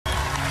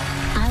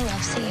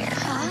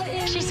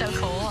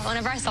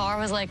Whenever I saw her, I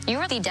was like, you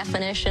are the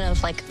definition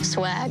of, like,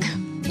 swag.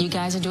 You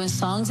guys are doing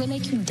songs that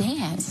make you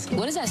dance.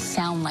 What does that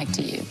sound like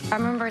to you? I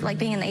remember, like,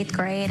 being in the 8th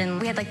grade, and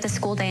we had, like, the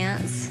school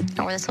dance.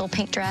 I wore this little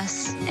pink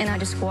dress, and I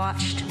just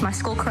watched my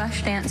school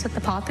crush dance with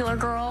the popular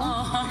girl,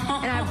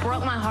 and I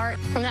broke my heart.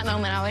 From that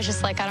moment, I was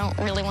just like, I don't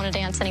really want to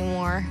dance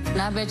anymore.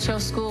 And I bet your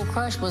school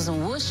crush was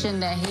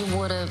wishing that he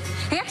would have...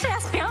 He actually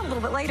asked me out a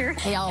little bit later.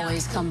 He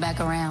always come back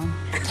around.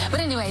 But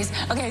anyways,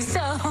 okay, so...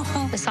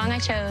 The song I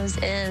chose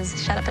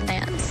is Shut Up and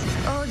Dance.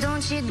 Oh,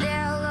 don't you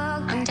dare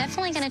look. I'm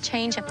definitely going to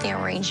change up the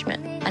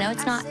arrangement. I know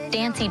it's not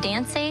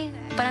dancey,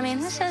 but I mean,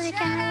 this says you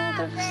can have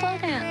a little bit of slow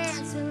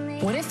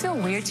dance. Would it feel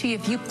weird to you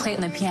if you played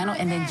on the piano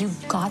and then you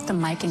got the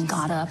mic and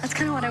got up? That's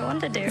kind of what I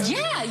wanted to do.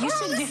 Yeah, you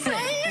should do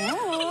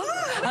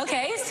it.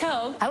 Okay,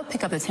 so I would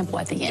pick up the tempo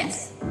at the end.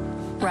 Yes.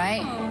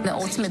 Right? The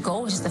ultimate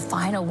goal is just to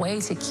find a way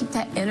to keep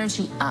that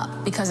energy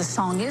up because the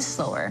song is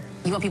slower.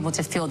 You want people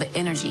to feel the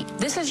energy.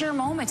 This is your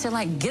moment to,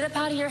 like, get up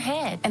out of your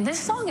head. And this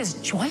song is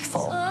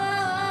joyful.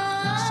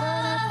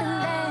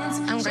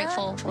 I'm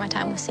grateful for my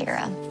time with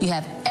Sierra. You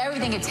have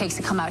everything it takes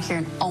to come out here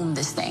and own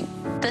this thing.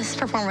 This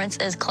performance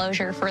is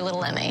closure for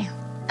little Emmy.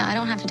 I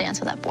don't have to dance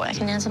with that boy. I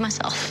can dance with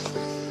myself.